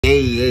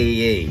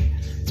Hey.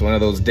 It's one of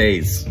those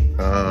days.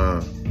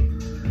 I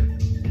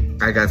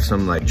got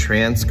some like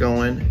trance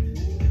going.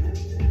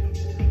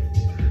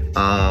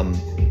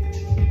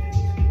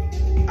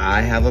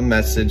 I have a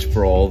message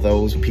for all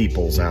those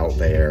peoples out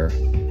there.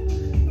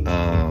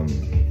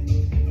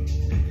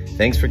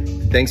 Thanks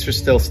for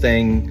still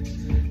staying.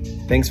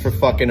 Thanks for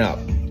fucking up.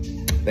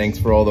 Thanks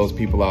for all those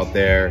people out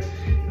there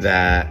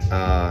that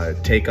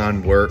take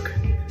on work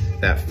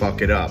that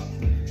fuck it up.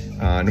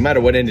 No matter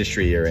what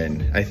industry you're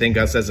in. I think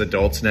us as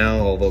adults now,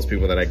 all those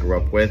people that I grew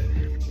up with,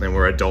 and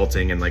we're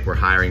adulting and like we're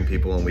hiring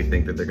people and we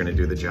think that they're gonna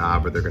do the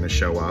job or they're gonna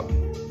show up.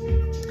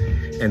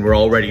 And we're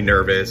already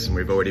nervous and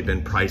we've already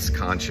been price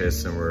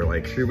conscious and we're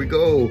like, here we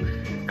go.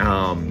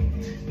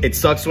 It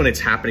sucks when it's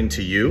happening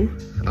to you,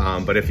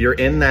 but if you're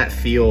in that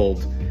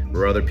field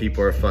where other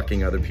people are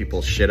fucking other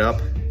people's shit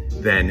up,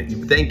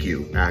 then thank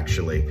you,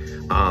 actually.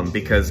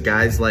 Because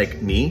guys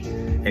like me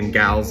and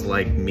gals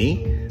like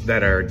me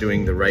that are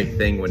doing the right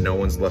thing when no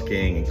one's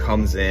looking and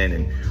comes in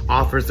and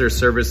offers their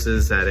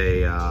services at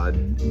a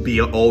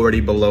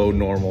already below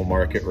normal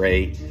market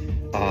rate,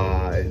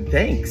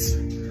 thanks.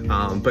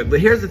 But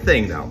here's the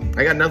thing though,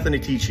 I got nothing to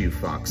teach you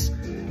fucks.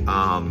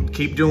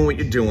 Keep doing what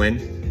you're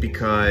doing,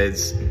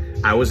 because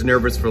I was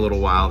nervous for a little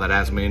while that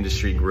as my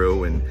industry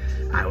grew and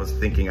I was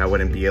thinking I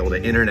wouldn't be able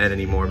to internet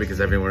anymore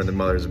because every one of the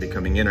mothers are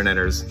becoming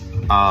interneters.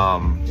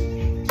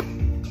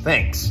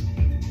 Thanks.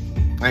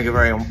 Thank you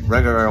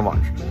very much.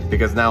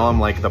 Because now I'm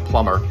like the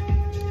plumber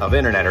of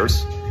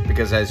interneters,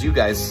 because as you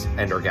guys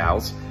and or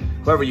gals,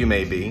 whoever you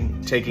may be,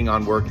 taking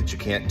on work that you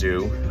can't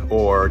do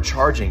or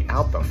charging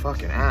out the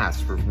fucking ass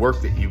for work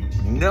that you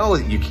know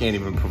that you can't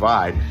even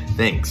provide,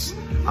 thanks.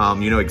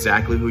 You know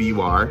exactly who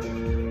you are.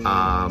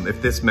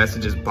 If this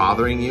message is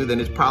bothering you, then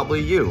it's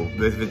probably you.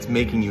 If it's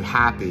making you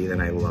happy,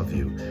 then I love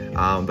you.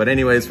 But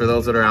anyways, for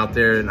those that are out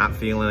there not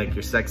feeling like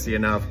you're sexy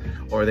enough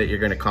or that you're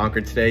gonna conquer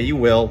today, you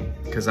will,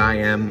 because I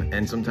am.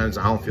 And sometimes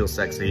I don't feel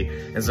sexy,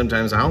 and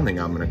sometimes I don't think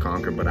I'm gonna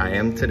conquer, but I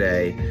am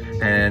today.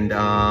 And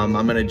I'm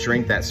gonna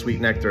drink that sweet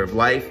nectar of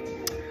life.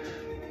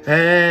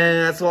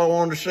 And that's all I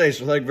wanted to say,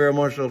 so thank you very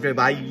much. Okay,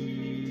 bye.